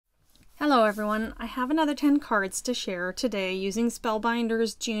Hello everyone, I have another 10 cards to share today using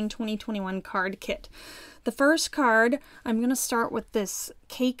Spellbinders June 2021 card kit. The first card, I'm going to start with this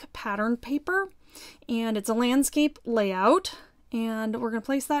cake pattern paper, and it's a landscape layout, and we're going to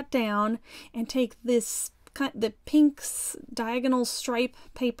place that down and take this, the pink diagonal stripe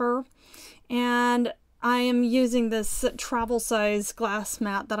paper, and I am using this travel size glass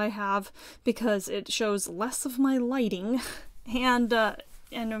mat that I have because it shows less of my lighting, and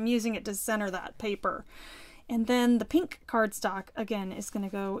I'm using it to center that paper. And then the pink cardstock, again, is going to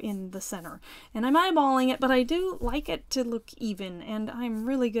go in the center. And I'm eyeballing it, but I do like it to look even, and I'm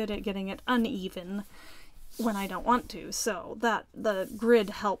really good at getting it uneven when I don't want to, so that the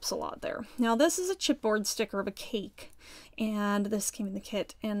grid helps a lot there. Now this is a chipboard sticker of a cake, and this came in the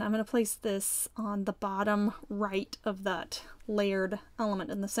kit, and I'm going to place this on the bottom right of that layered element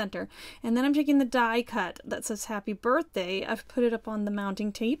in the center. And then I'm taking the die cut that says happy birthday. I've put it up on the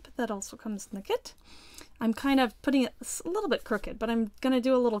mounting tape that also comes in the kit. I'm kind of putting it a little bit crooked, but I'm going to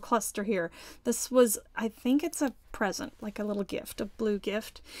do a little cluster here. This was, I think it's a present, like a little gift, a blue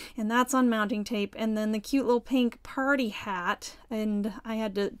gift, and that's on mounting tape. And then the cute little pink party hat, and I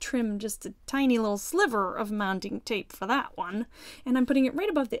had to trim just a tiny little sliver of mounting tape for that one, and I'm putting it right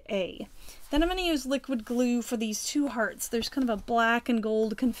above the A. Then I'm going to use liquid glue for these two hearts. There's kind of a black and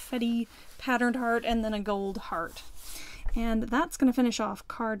gold confetti patterned heart and then a gold heart. And that's going to finish off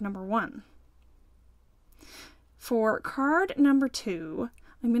card number 1. For card number 2,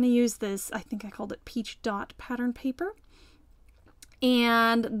 I'm going to use this, I think I called it peach dot pattern paper,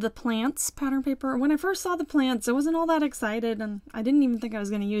 and the plants pattern paper. When I first saw the plants, I wasn't all that excited, and I didn't even think I was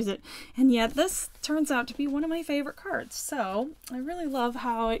going to use it, and yet this turns out to be one of my favorite cards. So I really love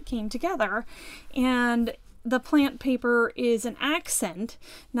how it came together, and the plant paper is an accent,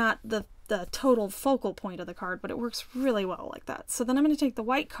 not the total focal point of the card, but it works really well like that. So then I'm going to take the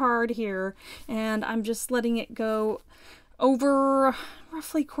white card here, and I'm just letting it go over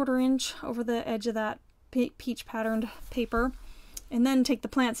roughly 1/4 inch over the edge of that peach patterned paper, and then take the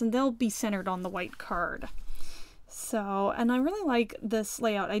plants, and they'll be centered on the white card. So, and I really like this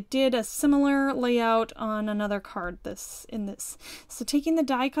layout. I did a similar layout on another card in this. So taking the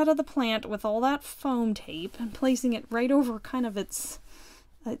die cut of the plant with all that foam tape and placing it right over kind of its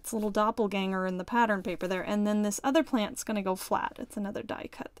little doppelganger in the pattern paper there, and then this other plant's going to go flat. It's another die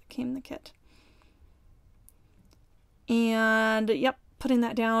cut that came in the kit. And yep, putting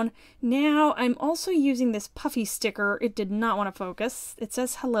that down. Now I'm also using this puffy sticker. It did not want to focus. It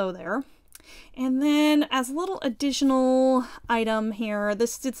says hello there. And then as a little additional item here,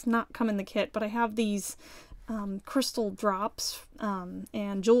 this did not come in the kit, but I have these crystal drops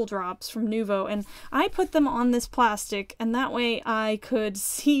and jewel drops from Nuvo, and I put them on this plastic, and that way I could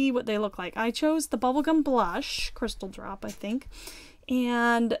see what they look like. I chose the bubblegum blush crystal drop, I think,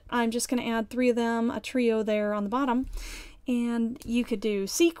 and I'm just going to add 3 of them, a trio there on the bottom. And you could do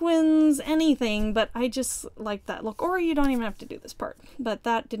sequins, anything, but I just like that look, or you don't even have to do this part, but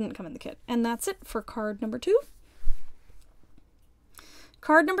that didn't come in the kit. And that's it for card number 2.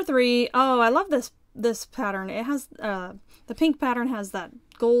 Card number 3, oh, I love this pattern. It has the pink pattern has that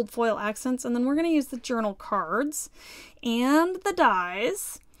gold foil accents, and then we're going to use the journal cards and the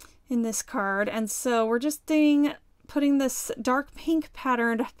dies in this card. And so we're just putting this dark pink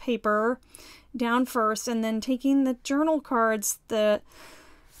patterned paper down first, and then taking the journal cards.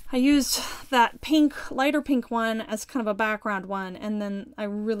 I used that pink, lighter pink one as kind of a background one, and then I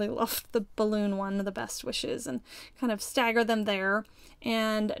really loved the balloon one, the best wishes, and kind of stagger them there,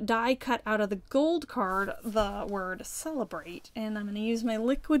 and die cut out of the gold card the word celebrate. And I'm going to use my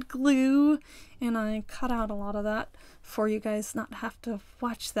liquid glue, and I cut out a lot of that for you guys not have to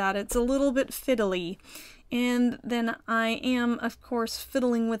watch that. It's a little bit fiddly. And then I am, of course,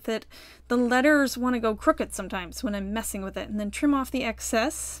 fiddling with it. The letters want to go crooked sometimes when I'm messing with it. And then trim off the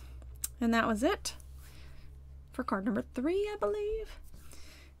excess. And that was it for card number 3, I believe.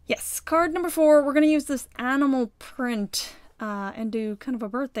 Yes, card number 4, we're going to use this animal print and do kind of a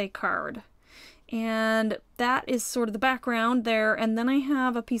birthday card. And that is sort of the background there. And then I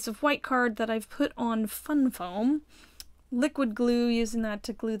have a piece of white card that I've put on fun foam. Liquid glue, using that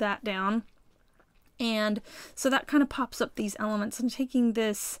to glue that down. And so that kind of pops up these elements. I'm taking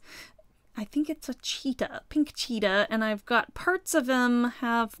this, I think it's a cheetah, pink cheetah, and I've got parts of them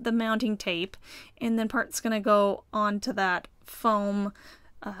have the mounting tape, and then parts going to go onto that foam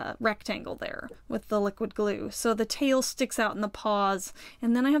rectangle there with the liquid glue. So the tail sticks out in the paws,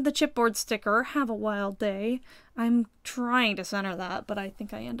 and then I have the chipboard sticker, Have a Wild Day. I'm trying to center that, but I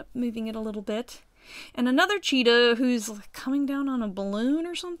think I end up moving it a little bit. And another cheetah who's coming down on a balloon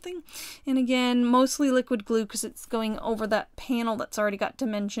or something. And again, mostly liquid glue because it's going over that panel that's already got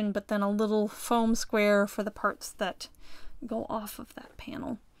dimension, but then a little foam square for the parts that go off of that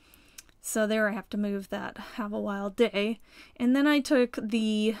panel. So there I have to move that Have a Wild Day. And then I took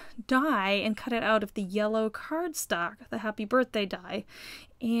the die and cut it out of the yellow cardstock, the Happy Birthday die.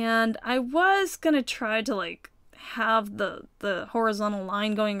 And I was going to try to like have the horizontal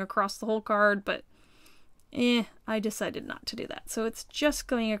line going across the whole card, but I decided not to do that. So it's just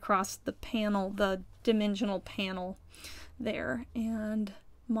going across the panel, the dimensional panel there, and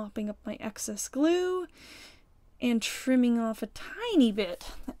mopping up my excess glue and trimming off a tiny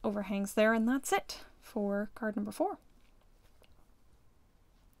bit that overhangs there, and that's it for card number 4.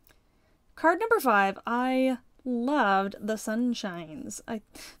 Card number 5, I loved the Sunshines. I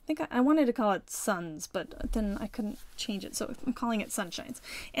think I wanted to call it Suns, but then I couldn't change it, so I'm calling it Sunshines.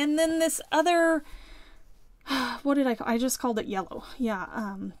 And then this other, what did I just called it Yellow.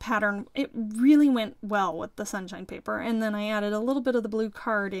 Yeah, pattern. It really went well with the sunshine paper. And then I added a little bit of the blue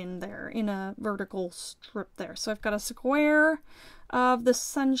card in there in a vertical strip there. So I've got a square of the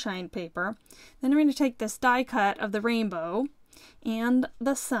sunshine paper. Then I'm going to take this die cut of the rainbow and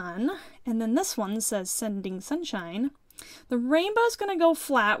the sun. And then this one says Sending Sunshine. The rainbow's going to go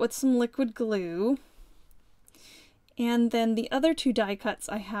flat with some liquid glue. And then the other 2 die cuts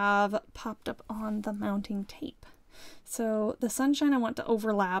I have popped up on the mounting tape. So the sunshine I want to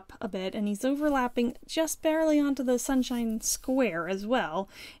overlap a bit, and he's overlapping just barely onto the sunshine square as well.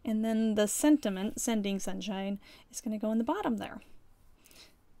 And then the sentiment, Sending Sunshine, is going to go in the bottom there.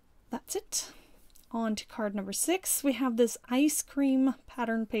 That's it. On to card number 6. We have this ice cream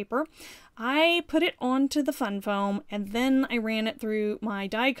pattern paper. I put it onto the fun foam and then I ran it through my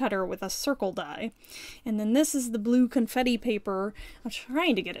die cutter with a circle die. And then this is the blue confetti paper. I'm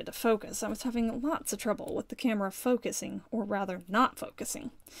trying to get it to focus. I was having lots of trouble with the camera focusing, or rather not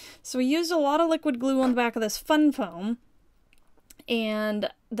focusing. So we used a lot of liquid glue on the back of this fun foam and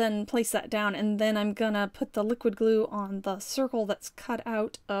then place that down, and then I'm gonna put the liquid glue on the circle that's cut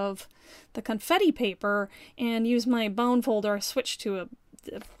out of the confetti paper and use my bone folder. I switched to a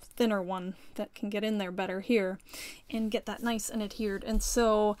thinner one that can get in there better here and get that nice and adhered. And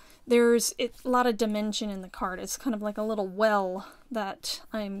so there's a lot of dimension in the card. It's kind of like a little well that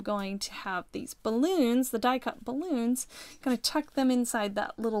I'm going to have these balloons, the die cut balloons, gonna tuck them inside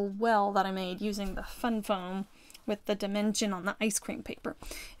that little well that I made using the fun foam with the dimension on the ice cream paper.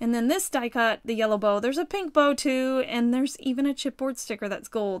 And then this die cut, the yellow bow, there's a pink bow too, and there's even a chipboard sticker that's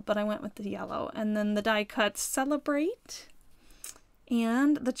gold, but I went with the yellow. And then the die cut Celebrate,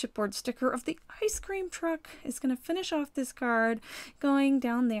 and the chipboard sticker of the ice cream truck is going to finish off this card going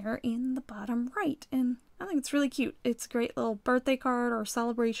down there in the bottom right. And I think it's really cute. It's a great little birthday card or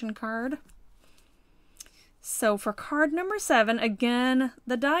celebration card. So for card number 7, again,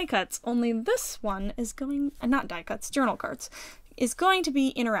 the die cuts, only this one is going, not die cuts, journal cards, is going to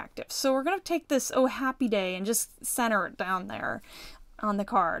be interactive. So we're going to take this Oh Happy Day and just center it down there on the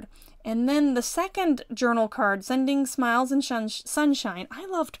card. And then the second journal card, Sending Smiles and Sunshine, I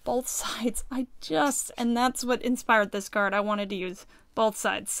loved both sides. And that's what inspired this card. I wanted to use both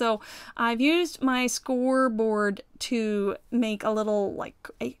sides. So I've used my scoreboard to make a little, like,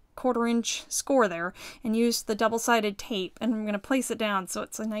 a 1/4 inch score there, and use the double-sided tape, and I'm going to place it down so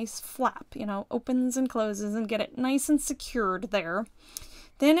it's a nice flap, you know, opens and closes, and get it nice and secured there.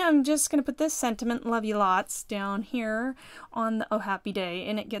 Then I'm just going to put this sentiment, Love You Lots, down here on the Oh Happy Day,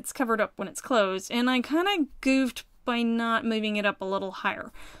 and it gets covered up when it's closed. And I kind of goofed by not moving it up a little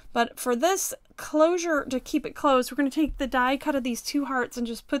higher. But for this closure, to keep it closed, we're going to take the die cut of these 2 hearts and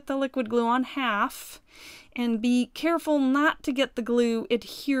just put the liquid glue on half. And be careful not to get the glue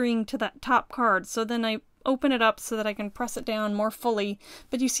adhering to that top card. So then I open it up so that I can press it down more fully.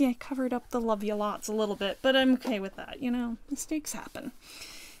 But you see I covered up the Love You Lots a little bit, but I'm okay with that, you know, mistakes happen.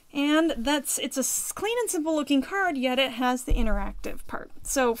 And it's a clean and simple looking card, yet it has the interactive part.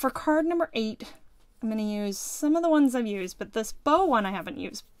 So for card number 8, I'm going to use some of the ones I've used, but this bow one I haven't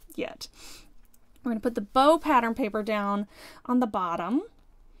used yet. We're going to put the bow pattern paper down on the bottom.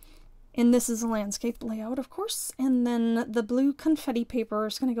 And this is a landscape layout, of course. And then the blue confetti paper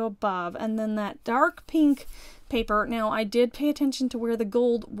is going to go above. And then that dark pink paper. Now, I did pay attention to where the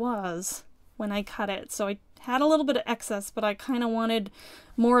gold was when I cut it. So I had a little bit of excess, but I kind of wanted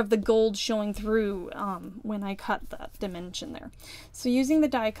more of the gold showing through when I cut that dimension there. So using the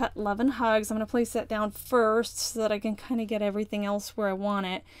die cut Love and Hugs, I'm going to place that down first so that I can kind of get everything else where I want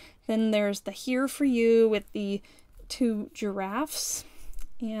it. Then there's the Here For You with the 2 giraffes.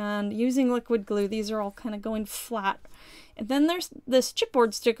 and using liquid glue. These are all kind of going flat. And then there's this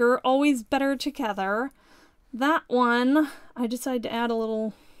chipboard sticker, Always Better Together. That one, I decided to add a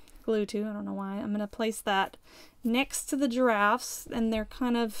little glue to. I don't know why. I'm going to place that next to the giraffes, and they're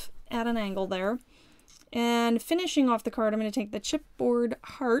kind of at an angle there. And finishing off the card, I'm going to take the chipboard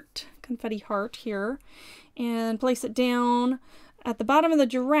heart, confetti heart here, and place it down at the bottom of the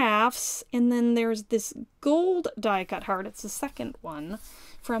giraffes. And then there's this gold die cut heart. It's the second one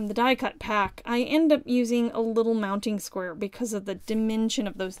from the die cut pack. I end up using a little mounting square because of the dimension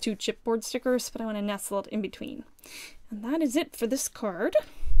of those two chipboard stickers, but I want to nestle it in between. And that is it for this card.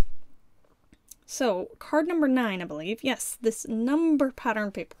 So, card number 9, I believe. Yes, this number pattern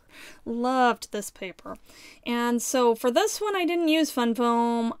paper. Loved this paper. And so for this one, I didn't use fun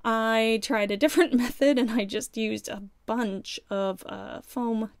foam. I tried a different method, and I just used a bunch of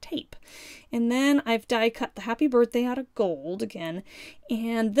foam tape. And then I've die cut the happy birthday out of gold again.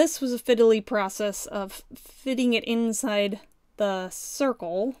 And this was a fiddly process of fitting it inside the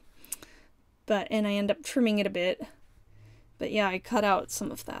circle. And I end up trimming it a bit. But yeah, I cut out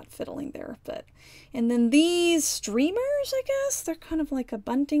some of that fiddling there. And then these streamers, I guess, they're kind of like a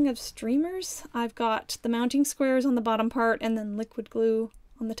bunting of streamers. I've got the mounting squares on the bottom part and then liquid glue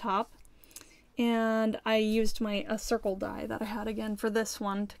on the top. And I used a circle die that I had again for this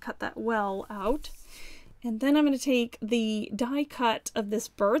one to cut that well out. And then I'm going to take the die cut of this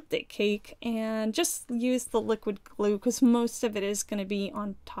birthday cake and just use the liquid glue because most of it is going to be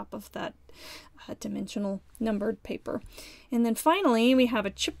on top of that dimensional numbered paper. And then finally we have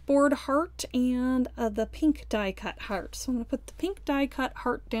a chipboard heart and the pink die cut heart. So I'm going to put the pink die cut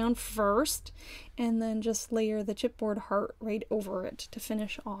heart down first and then just layer the chipboard heart right over it to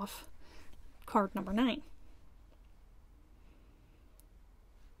finish off card number 9.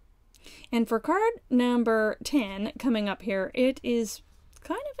 And for card number 10 coming up here, it is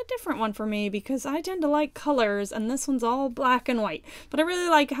kind of a different one for me because I tend to like colors, and this one's all black and white. But I really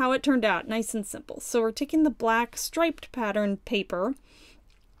like how it turned out, nice and simple. So we're taking the black striped pattern paper,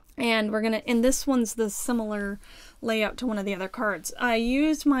 and and this one's the similar layout to one of the other cards. I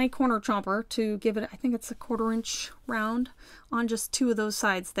used my corner chomper to give it, I think it's a 1/4 inch round on just 2 of those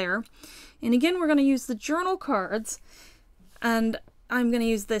sides there. And again, we're going to use the journal cards, and I'm going to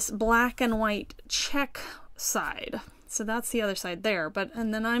use this black and white check side. So that's the other side there.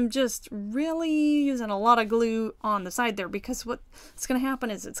 And then I'm just really using a lot of glue on the side there because what's going to happen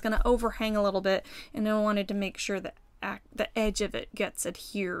is it's going to overhang a little bit, and I wanted to make sure that the edge of it gets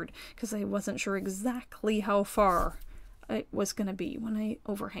adhered because I wasn't sure exactly how far it was going to be when I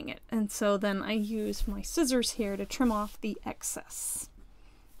overhang it. And so then I use my scissors here to trim off the excess.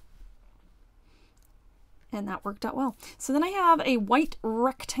 And that worked out well. So then I have a white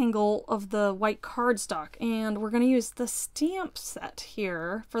rectangle of the white cardstock, and we're going to use the stamp set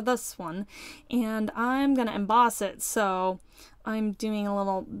here for this one, and I'm going to emboss it. So I'm doing a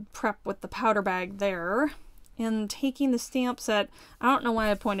little prep with the powder bag there and taking the stamp set. I don't know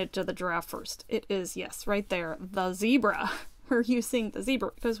why I pointed to the giraffe first. It is, yes, right there, the zebra. We're using the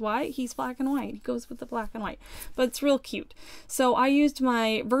zebra because why? He's black and white. He goes with the black and white, but it's real cute. So I used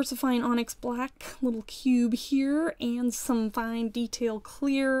my VersaFine Onyx Black little cube here and some fine detail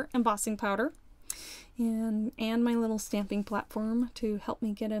clear embossing powder and my little stamping platform to help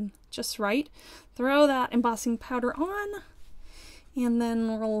me get him just right. Throw that embossing powder on, and then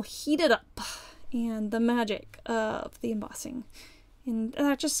we'll heat it up, and the magic of the embossing, and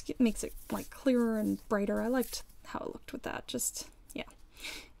that just makes it like clearer and brighter. I liked how it looked with that, just yeah.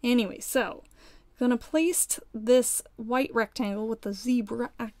 Anyway, so gonna place this white rectangle with the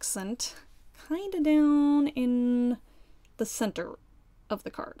zebra accent kind of down in the center of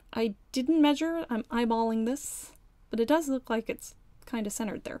the card. I didn't measure, I'm eyeballing this, but it does look like it's kind of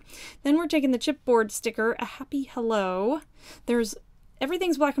centered there. Then we're taking the chipboard sticker, a happy hello.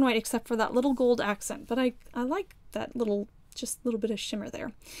 Everything's black and white except for that little gold accent, but I like that just a little bit of shimmer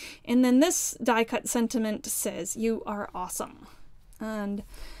there. And then this die cut sentiment says, "You are awesome." And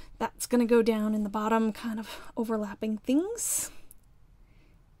that's going to go down in the bottom, kind of overlapping things.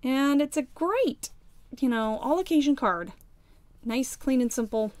 And it's a great, all occasion card. Nice, clean, and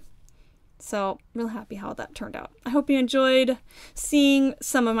simple. So, real happy how that turned out. I hope you enjoyed seeing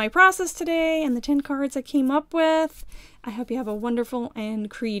some of my process today and the 10 cards I came up with. I hope you have a wonderful and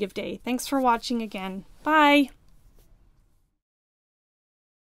creative day. Thanks for watching again. Bye!